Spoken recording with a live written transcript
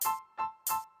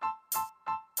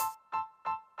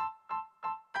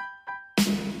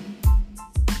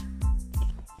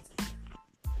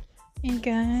Hey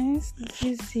guys, this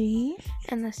is Z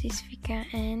And this is Fika,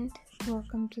 and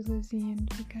welcome to the Z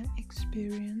and Fika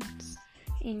experience.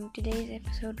 in today's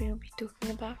episode we'll be talking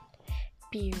about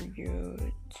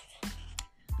periods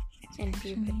and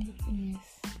puberty.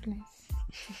 Yes, please.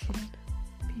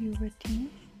 Puberty.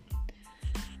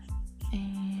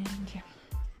 And yeah.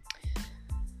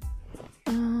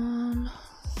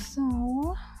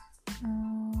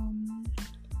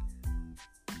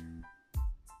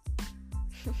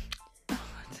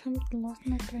 I lost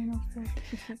my train of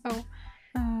thought.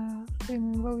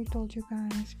 Remember we told you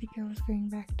guys Vika was going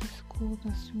back to school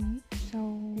this week. So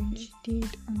when she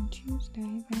did on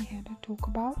Tuesday, they had to talk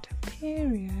about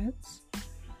periods.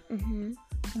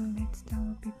 So let's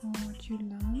tell people what you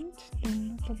learned.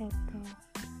 Then not about the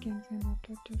kids and not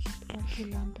just what you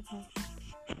learned about.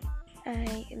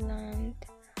 I learned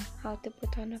how to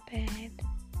put on a pad,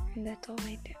 and that's all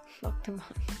I did.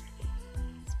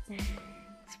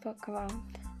 Spoke about.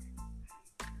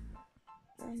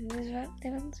 There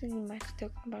wasn't really much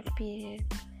talking about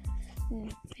periods.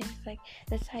 It's like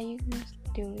that's how you must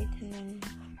do it, and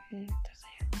then that's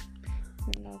it.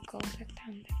 And I'll go that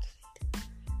time. That's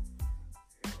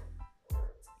it.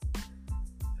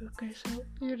 Okay, so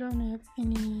you don't have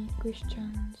any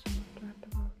questions or what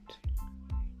about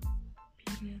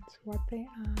periods? What they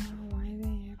are, why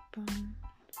they happen?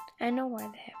 I know why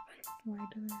they happen. Why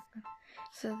do they happen?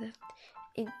 So that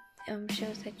it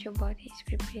shows that your body is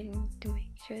preparing to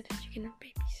make sure that you can have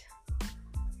babies.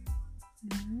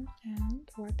 And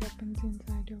what happens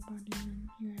inside your body when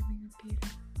you're having a period?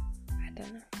 I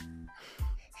don't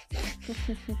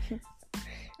know.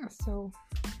 So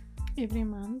every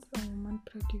month a woman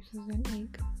produces an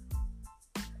egg,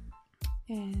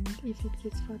 and if it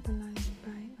gets fertilized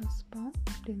by a sperm,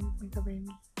 then it makes a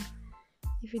baby.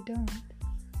 If it don't,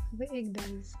 the egg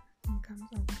dies and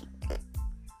comes out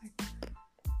like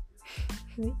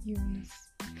the illness.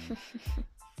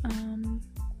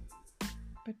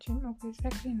 But it's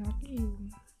actually not ew.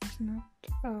 It's not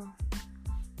a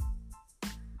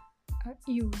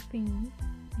ew thing.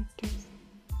 It just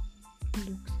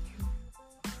looks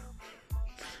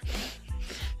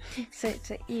ew. So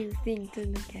it's a ew thing to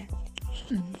look at.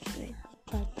 Right.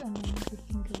 But if you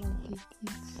think about it,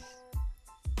 it's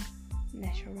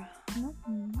natural. not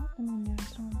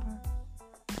natural, but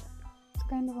it's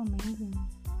kind of amazing.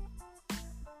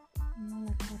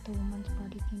 Like what a woman's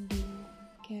body can do,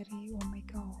 carry or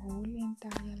make a whole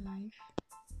entire life,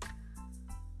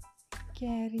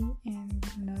 carry and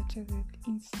nurture it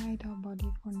inside her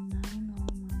body for 9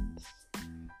 whole months.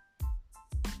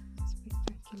 It's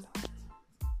spectacular.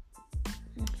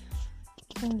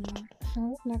 So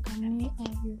like how many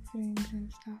of your friends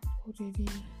and stuff already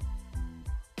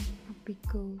are big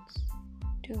girls?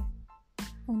 2.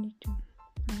 Only 2.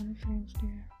 How many friends do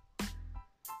you have?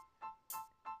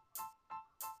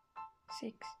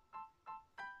 6.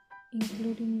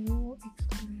 Including you or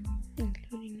excluding you?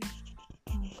 Including me.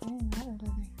 Okay, how old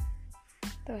are they?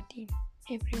 13.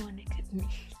 Everyone except me.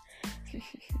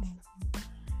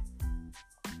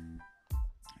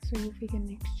 So you figure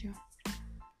next year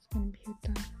it's gonna be your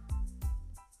turn.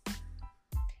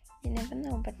 You never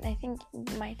know, but I think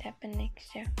it might happen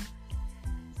next year.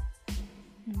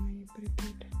 Are you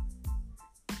prepared?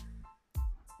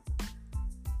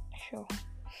 Sure.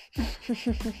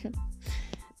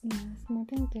 It's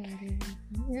nothing to worry about.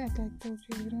 Yeah, like I told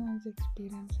you, everyone's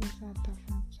experiences are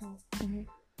different. So,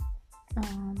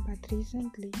 but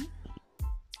recently,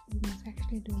 we must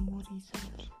actually do more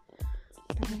research.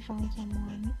 But I found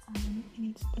someone on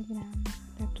Instagram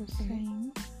that was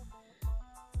saying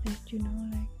that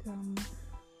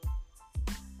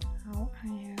how I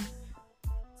have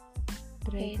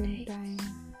dragon time.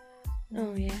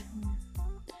 Oh yeah.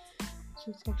 So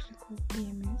it's actually called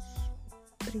PMS,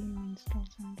 premenstrual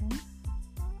syndrome.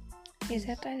 Is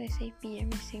that why they say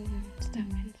PMSing and stuff?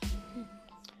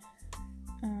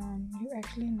 You're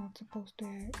actually not supposed to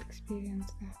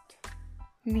experience that.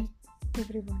 Me?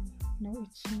 Everyone. No,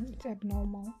 it's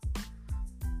abnormal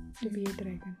to be a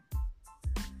dragon.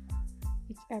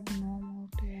 It's abnormal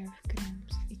to have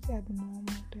cramps. It's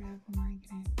abnormal to have a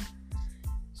migraine.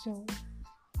 So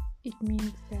it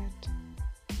means that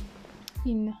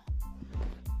in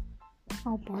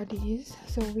our bodies,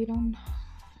 so we don't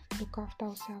look after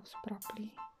ourselves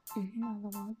properly, in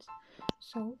other words.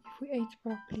 So if we ate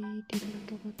properly, did a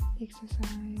little bit of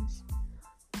exercise,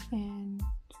 and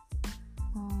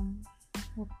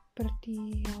were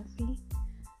pretty healthy,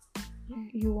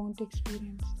 you won't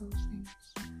experience those things.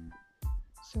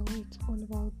 So it's all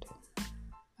about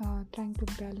trying to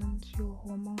balance your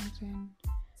hormones and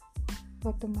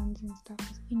vitamins and stuff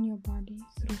is in your body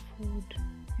through food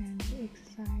and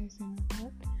exercise and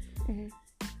all that.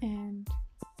 And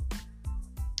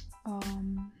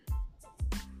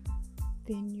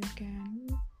then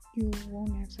you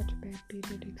won't have such a bad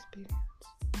period experience.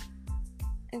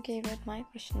 Okay, but my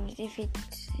question is, if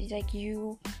it's like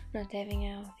you not having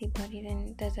a healthy body,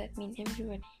 then does that mean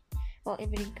everybody or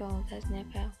every girl doesn't have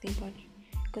a healthy body?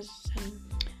 Because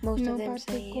most of them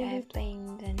say I have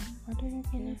pains and what do they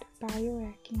call it?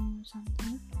 Biohacking or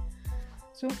something.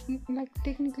 So like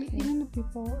technically even the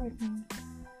people, I think,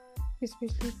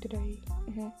 especially today,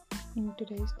 in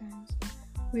today's times,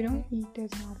 we don't eat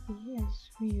as healthy as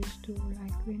we used to,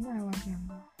 like when I was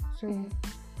younger. So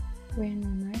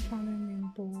when my family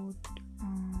bought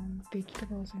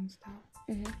vegetables and stuff,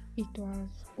 it was,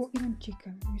 or even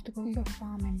chicken, we used to go to a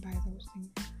farm and buy those things.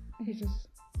 It was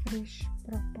fresh,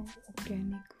 proper,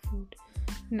 organic food.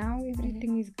 Now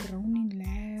everything is grown in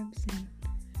labs, and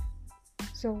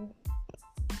so,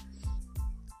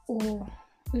 or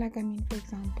like, I mean, for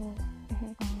example,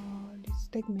 let's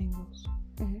take mangoes.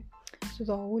 So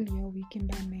the whole year we can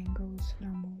buy mangoes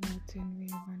from Woolworths and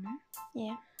wherever, no?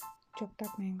 Yeah. Chopped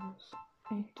up mangoes.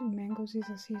 And mangoes is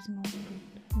a seasonal fruit.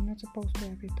 We're not supposed to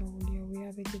have it the whole year. Where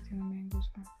are they getting the mangoes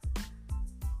from?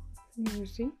 You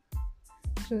see?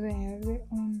 So they have their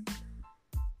own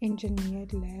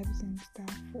engineered labs and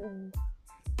stuff, or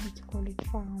let's call it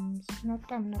farms.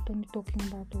 I'm not only talking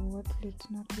about the word.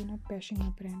 We're not bashing a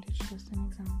brand. It's just an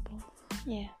example.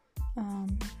 Yeah.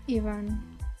 Even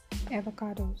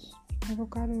avocados.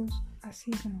 Avocados are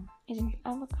seasonal. Is it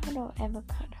avocado or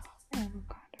avocado?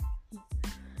 Avocado.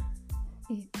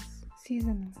 It's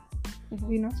seasonal.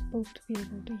 We're not supposed to be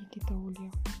able to eat it the whole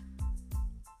year.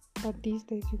 But these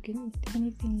days you can eat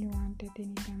anything you want at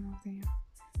any time of the year.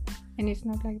 And it's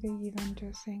not like they even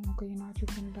just saying, okay, you know what, you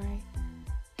can buy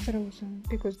frozen,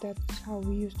 because that's how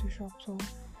we used to shop. So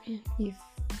if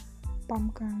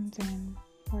pumpkins and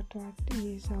what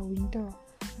is a winter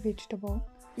vegetable,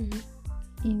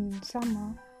 in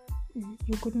summer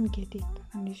you couldn't get it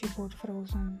unless you bought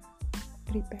frozen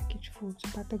prepackaged foods.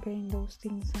 But again, those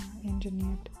things are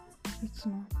engineered. It's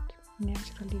not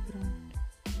naturally grown.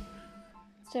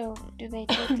 So do they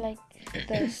take like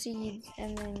the seeds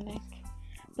and then like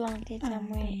plant it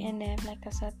somewhere and have like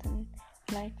a certain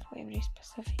light for every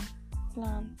specific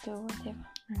plant or whatever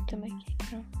to make it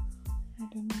grow? I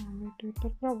don't know how they do it,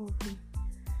 but probably.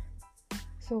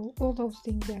 So all those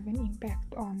things have an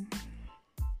impact on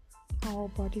how our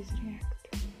bodies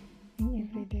react in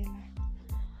everyday life.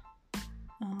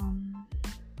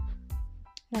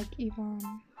 Like even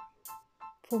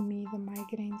for me, the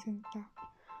migraines and stuff,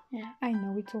 I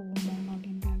know it's a hormonal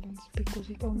imbalance because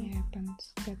it only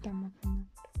happens that time of the month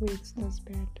where it's this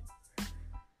bad.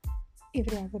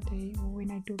 Every other day, or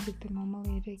when I do get the normal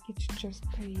headache, it's just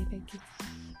a headache.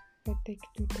 I take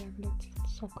 2 tablets,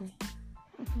 it's okay.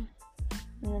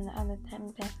 And then the other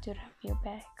times I have to rub your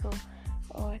back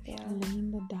or they are lay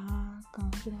in the dark,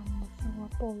 I feel I'm throw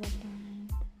up all the time.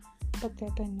 But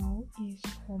that I know is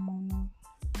hormonal.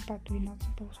 But we're not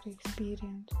supposed to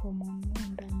experience hormonal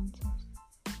imbalances.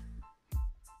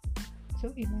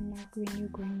 So even like when you're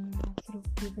going through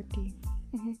puberty,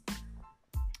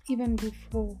 even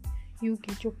before you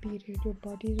get your period, your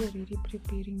body is already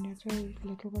preparing. That's why it's a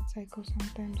little bit psycho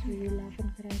sometimes, where you laugh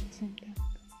and cry at the same time.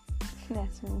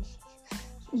 That's me.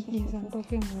 Yes, I'm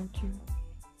talking about you.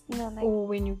 No, like, or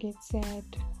when you get sad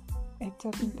at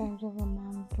certain times of the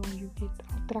month, or you get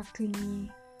ultra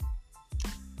clingy,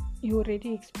 you're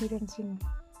already experiencing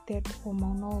that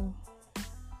hormonal,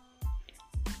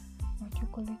 what you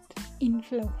call it,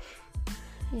 inflow.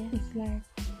 It's like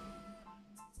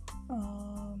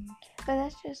but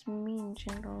that's just me in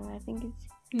general. I think it's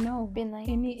been like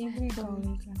every girl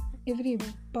is like, every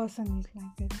person is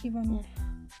like that. Even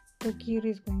Tokir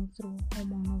is going through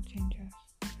hormonal changes,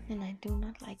 and I do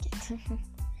not like it.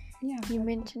 You're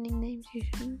mentioning names you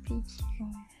shouldn't be.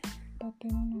 But I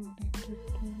don't know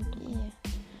that.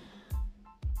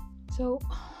 So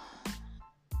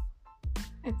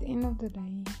at the end of the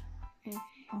day,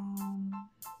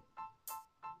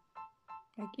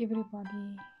 like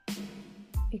everybody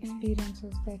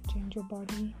experiences that change. Your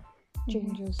body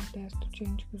changes. It has to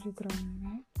change because you're growing,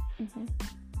 right?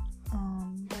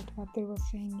 But what they were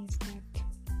saying is that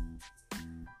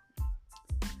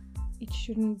it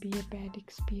shouldn't be a bad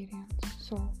experience.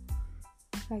 So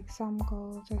like some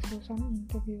girls, I saw some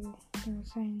interview, they were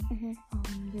saying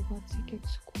they got sick at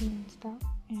school and stuff,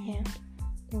 and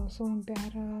they were so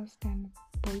embarrassed, and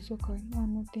boys were going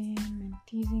on with them and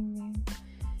teasing them,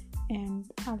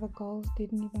 and other girls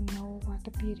didn't even know what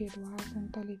a period was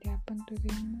until it happened to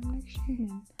them. And I'm like, shit,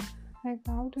 man, Like,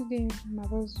 how do their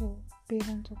mothers or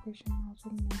parents or question also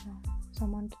never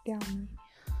someone to tell me?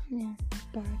 Yeah.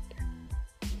 But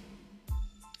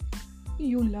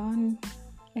you learn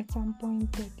at some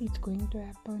point that it's going to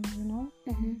happen, you know?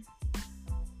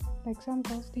 Like, some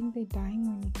girls think they're dying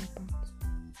when it happens.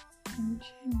 And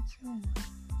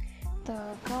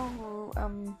the girl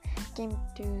who came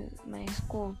to my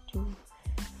school to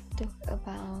talk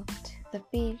about the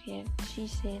period, she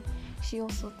said she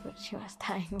also thought she was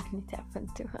dying when it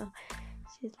happened to her.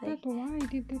 She's like, but why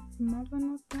did the mother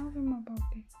not tell them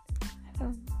about it? I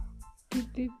don't know.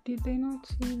 Did they not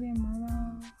see their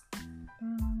mother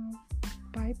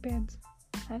buy pads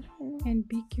I don't know. and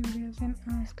be curious and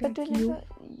ask But like whenever,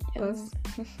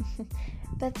 you?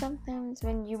 but sometimes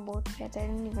when you bought pets, I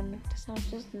didn't even notice. I was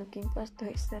just looking for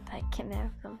toys that I can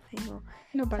have something. Or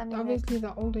no, but something obviously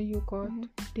the older you got,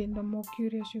 Mm-hmm. then the more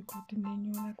curious you got, and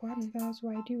then you're like, what's this?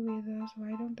 Why do you wear this?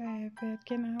 Why don't I have that?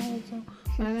 Can I also?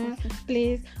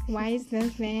 Please, why is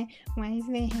this there? Why is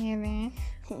there hair there?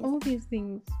 All these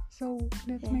things. So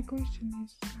that's my question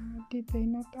is, did they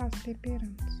not ask their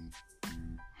parents?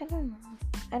 I don't know.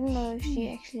 I don't know if she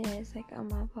actually has like a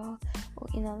mother or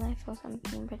in her life or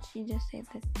something, but she just said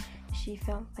that she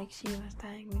felt like she was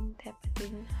dying when it happened. We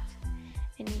didn't ask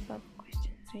any further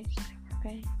questions. We just like,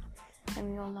 okay.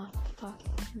 And we all laughed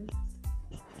talking.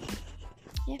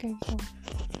 Yeah. Okay, so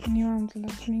anyone's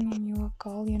listening and you're a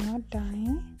girl, you're not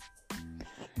dying.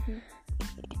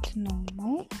 It's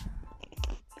normal.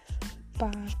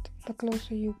 But the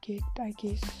closer you get, I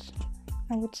guess,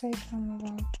 I would say from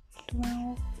about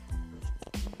 12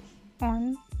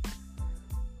 on,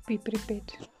 be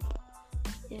prepared.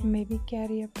 Yeah. Maybe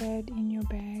carry a pad in your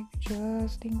bag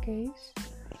just in case.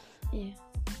 Yeah.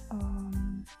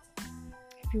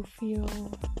 If you feel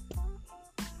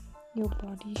your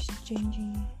body's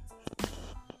changing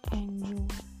and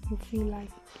you feel like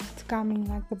it's coming,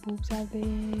 like the boobs are there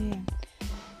and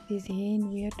there's hair in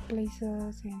weird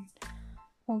places and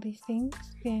all these things,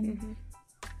 then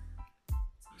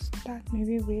start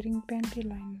maybe wearing panty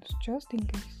liners just in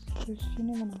case, because you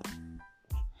never know.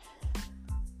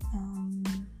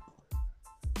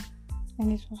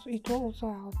 And it will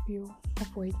also help you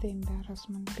avoid the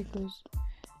embarrassment, because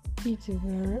it's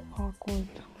very awkward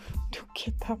to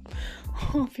get up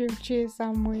off your chair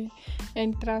somewhere,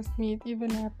 and trust me, it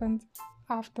even happens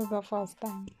after the first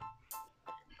time.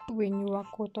 When you are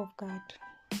caught off guard,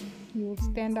 you will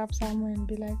stand up somewhere and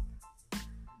be like,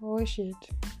 oh shit.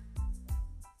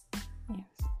 Yes.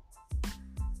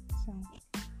 So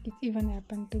it even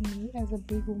happened to me as a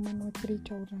big woman with 3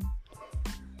 children.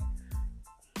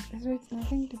 So it's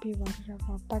nothing to be worried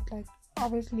about. But like,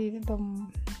 obviously,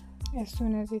 as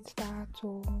soon as it starts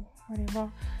or whatever,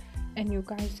 and you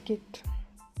guys get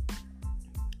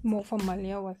more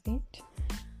familiar with it,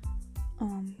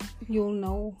 you'll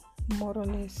know more or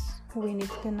less when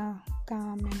it's gonna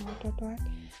come and what.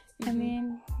 And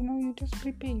then, you just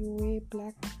prepare. You wear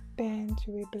black pants,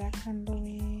 you wear black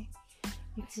underwear.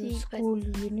 If your school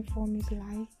uniform is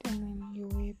light, and then you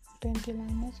wear panty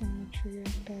liners, and make sure you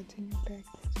have pads in your bag.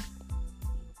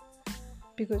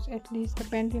 Because at least the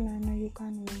panty liner you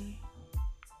can wear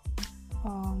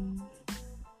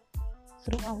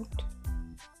throughout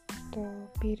the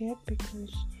period,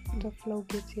 because the flow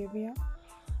gets heavier.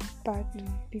 But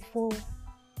before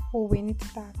or when it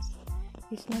starts,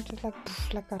 it's not just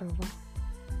like a river.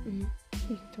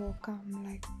 It will come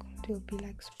like, there'll be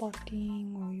like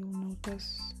spotting, or you'll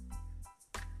notice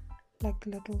like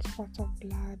little spots of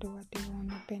blood or whatever on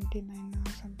your panty liner.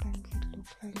 Sometimes it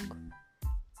looks like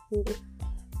it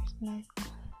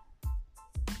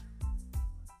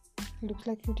looks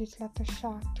like you just let a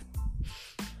shot,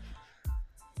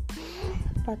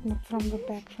 but not from the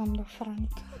back, from the front.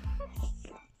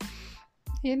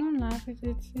 You don't laugh.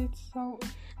 It's so.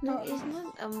 No, it's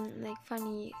not like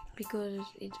funny because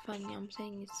it's funny. I'm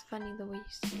saying it's funny the way you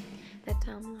say that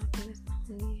I'm laughing. It's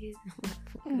the only reason I'm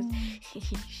laughing, because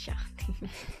he's shouting.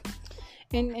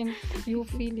 And you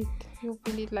feel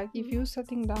it. Like if you're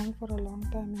sitting down for a long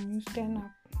time and you stand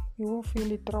up, you will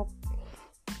feel it drop.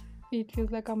 It feels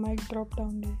like a mic drop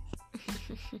down there.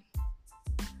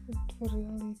 For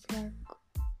real, it's like,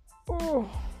 oh.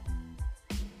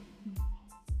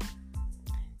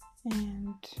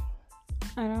 And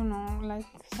I don't know, like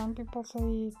some people say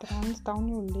it runs down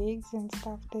your legs and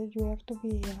stuff, that you have to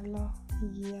be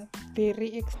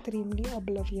very extremely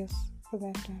oblivious for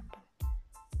that to happen.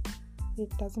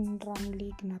 It doesn't run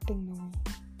leg, nothing, no way.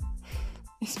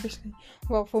 Especially,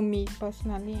 well, for me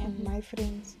personally and my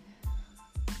friends,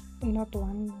 not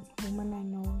one woman I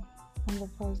know on the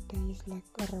first day is like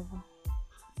a river.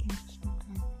 It's not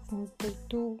like, they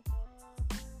do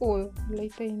or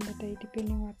later in the day,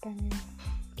 depending what time you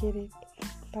get it.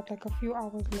 But like a few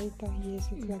hours later, yes,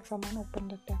 it's like someone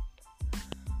opened the tap.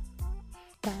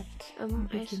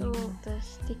 But I saw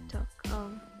this TikTok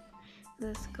of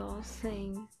this girl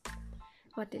saying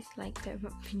what is like the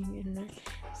opinion.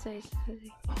 So it's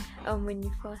like, when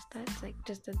you first start, it's like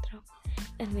just a drop,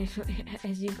 and then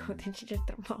as you go, then you just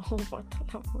drop a whole bottle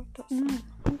of water.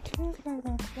 It feels like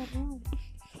that for real.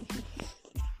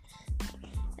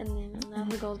 And then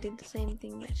another girl did the same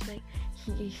thing, but she's like,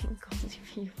 because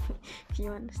if you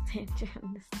understand, you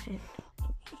understand.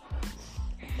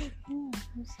 Yeah,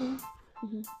 you see.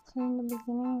 So in the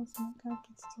beginning, it's not like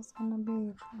it's just gonna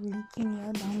be leaking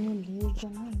out down your leg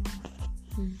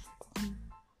and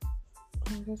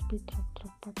it'll just be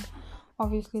drop. But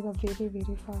obviously, the very,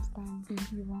 very first time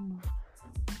you won't know,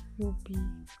 you'll be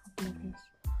oblivious.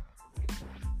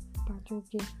 But you'll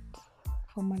get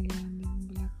familiar and then you'll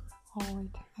be like, oh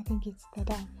wait, I think it's that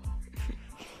time.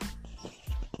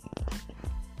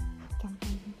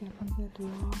 Sometimes it happens at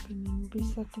work and then you'll be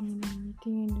sitting in a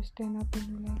meeting and you stand up and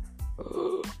you're like,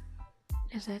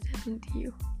 Has that happened to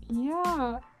you?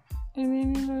 yeah.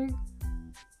 And then you're like,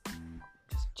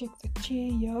 just check the chair,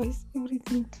 yeah, is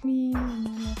everything clean? And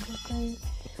you're like, okay.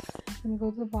 And you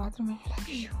go to the bathroom and you're like,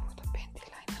 phew, the panty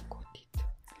liner got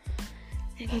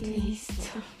it. At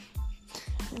least.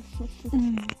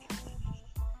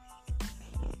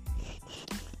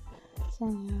 So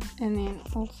yeah, and then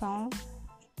also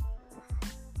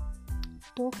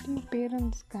talk to your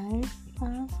parents, guys.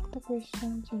 Ask the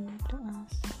questions you need to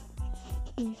ask.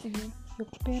 If your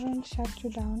parents shut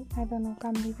you down, I don't know,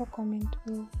 come leave a comment.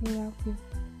 We'll help you.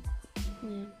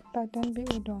 Yeah. But don't be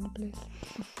udon, please.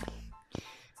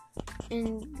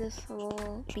 And this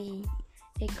will be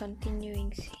a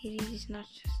continuing series, not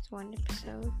just one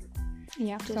episode.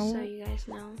 Yeah. Just so you guys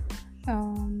know.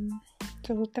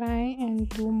 So we'll try and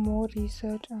do more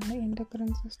research on the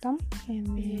endocrine system and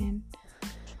then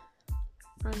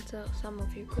answer some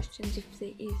of your questions if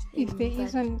there is. If there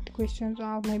isn't questions,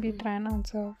 I'll maybe try and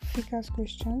answer feeqs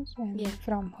questions and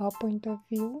from her point of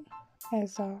view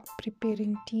as a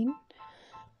preparing teen.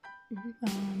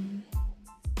 And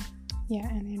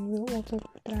then we'll also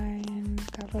try and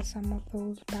cover some of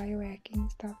those biohacking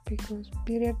stuff because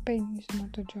period pain is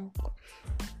not a joke.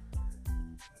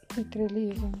 It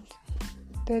really isn't.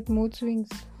 That mood swings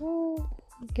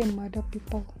can murder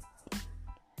people.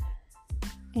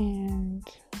 And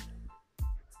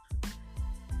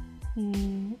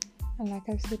like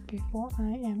I said before,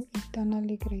 I am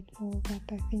eternally grateful that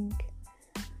I think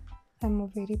I'm a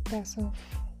very passive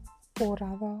or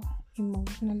rather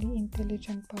emotionally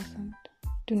intelligent person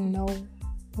to know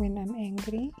when I'm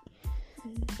angry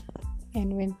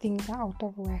and when things are out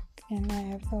of whack, and I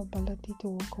have the ability to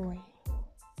walk away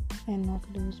and not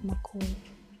lose my cool,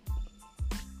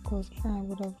 because I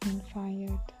would have been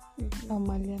fired a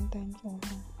million times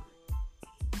over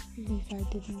if I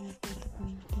didn't have that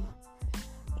ability.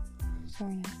 So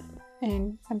yeah,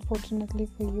 and unfortunately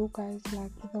for you guys,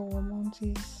 like the hormones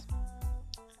is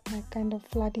like kind of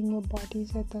flooding your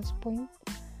bodies at this point,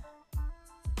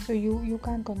 so you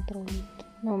can't control it.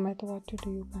 No matter what you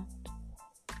do, you can't.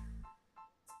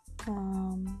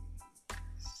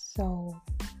 So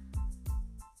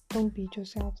don't beat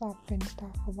yourselves up and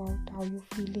stuff about how you're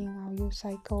feeling, how you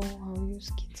psycho, how you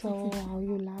schizo, how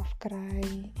you laugh,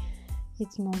 cry.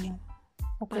 It's normal.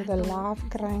 Okay, the laugh,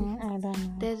 crying, I don't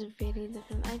know. There's very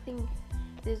different. I think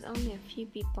there's only a few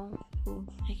people who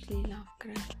actually laugh,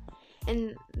 cry.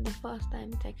 And the first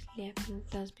time it actually happened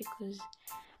was because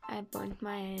I burnt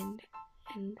my hand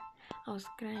and I was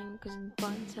crying because it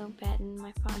burned so bad, and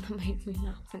my father made me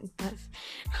laugh, and thus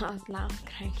I was laugh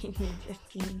crying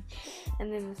immediately.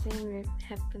 And then the same thing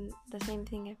happened the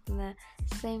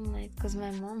same night because my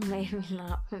mom made me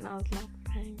laugh and I was laugh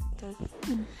crying. It was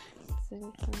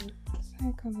so funny.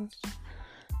 Psychology.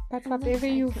 But whatever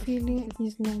you're feeling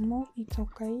is normal, it's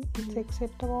okay, it's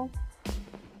acceptable.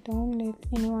 Don't let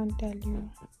anyone tell you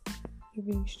you're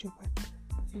being stupid.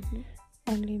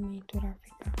 Only me to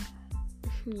Rafika.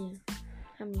 Yeah,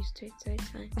 I'm used to it, so it's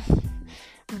fine.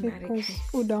 Because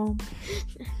udon.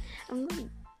 I'm not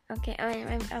okay.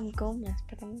 I'm gomeless,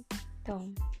 but I'm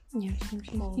dumb. Yeah, she's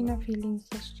in her feelings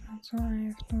restaurant, so I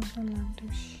have no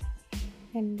salantush.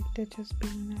 And they're just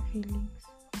being in her feelings.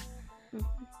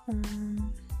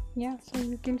 Yeah, so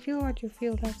you can feel what you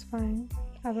feel, that's fine.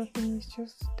 Other thing is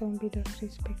just don't be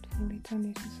disrespectful, it's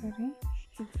unnecessary.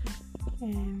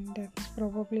 And that's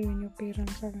probably when your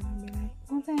parents are gonna be like,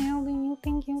 what the hell do you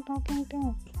think you're talking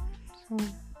to? So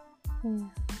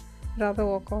rather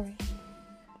walk away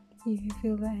if you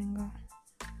feel the anger,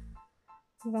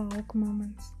 the Hulk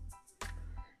moments.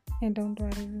 And don't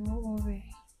worry, we were all there.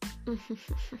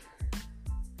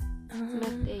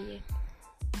 Not there yet.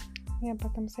 Yeah,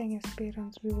 but I'm saying as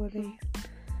parents, we were there.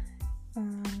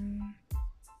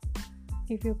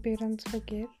 If your parents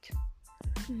forget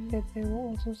that they were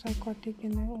also psychotic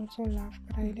and they also laugh,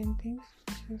 cried and things,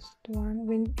 just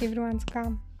when everyone's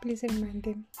calm, please remind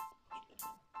them.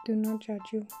 Do not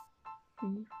judge you.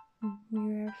 You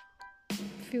have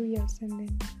few years and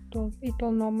then it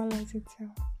will normalize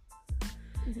itself.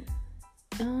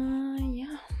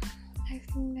 Yeah, I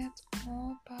think that's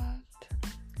all. But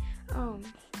I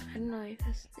don't know if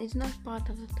it's not part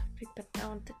of the topic, but I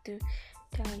wanted to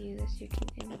tell you this. You can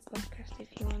end the podcast if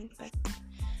you want. But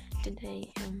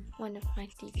today, one of my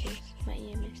teachers, my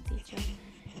EMS teacher,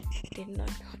 did not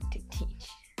want to teach,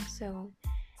 so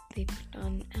they put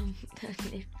on the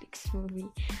Netflix movie,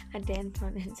 a dance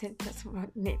one, and said that's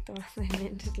what Net was, and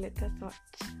then just let us watch.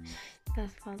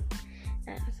 That's fun.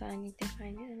 So I need to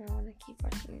find it, and I want to keep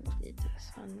watching it. It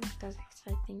was fun, it was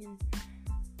exciting, and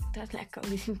it was like I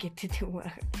didn't get to do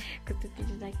work because the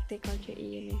teacher's like, take out your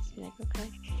EMS. You're like, okay,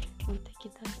 we'll take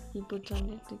it out. He puts on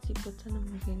Netflix, he puts on a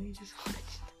movie, and we just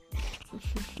watched.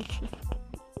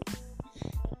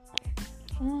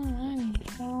 Alright,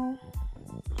 so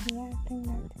yeah, I think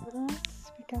that's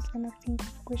us. Because gonna think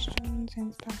of questions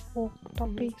and stuff or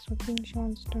topics or things she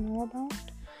wants to know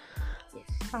about. Yes,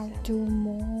 I'll do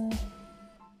more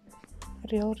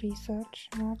real research,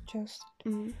 not just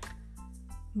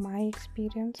my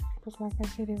experience, because like I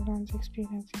said, everyone's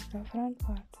experience is different,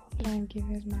 but we'll try and give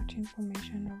you as much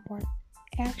information of what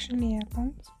actually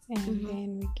happens, and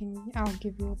then I'll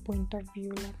give you a point of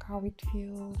view, like how it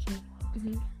feels.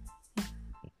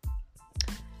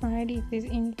 Alrighty, if there's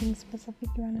anything specific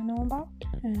you want to know about,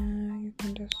 you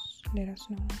can just let us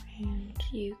know, and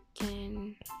you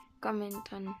can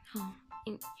comment on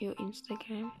in your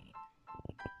Instagram,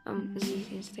 Z's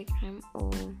Instagram,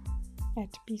 or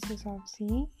at Pieces of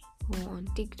Z, or on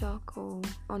TikTok, or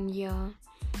on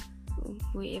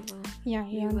wherever. Yeah,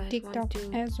 on TikTok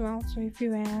as well. So if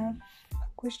you have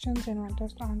questions and want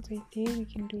us to answer it there, we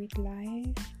can do it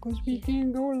live, because we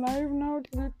can go live now.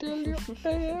 Did I tell you?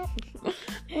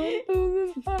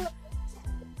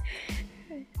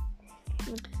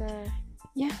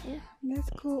 Yeah, that's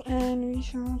cool, and we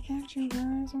shall catch you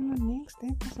guys on the next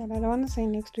episode. I don't want to say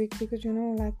next week, because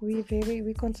like we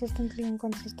consistently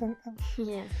inconsistent.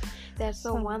 Yeah, there's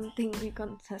one thing we're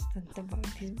consistent about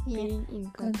is being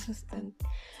inconsistent.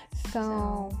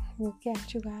 So we'll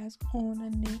catch you guys on the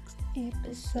next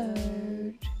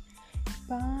episode.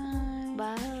 Bye.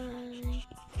 Bye.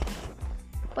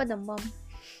 Bye.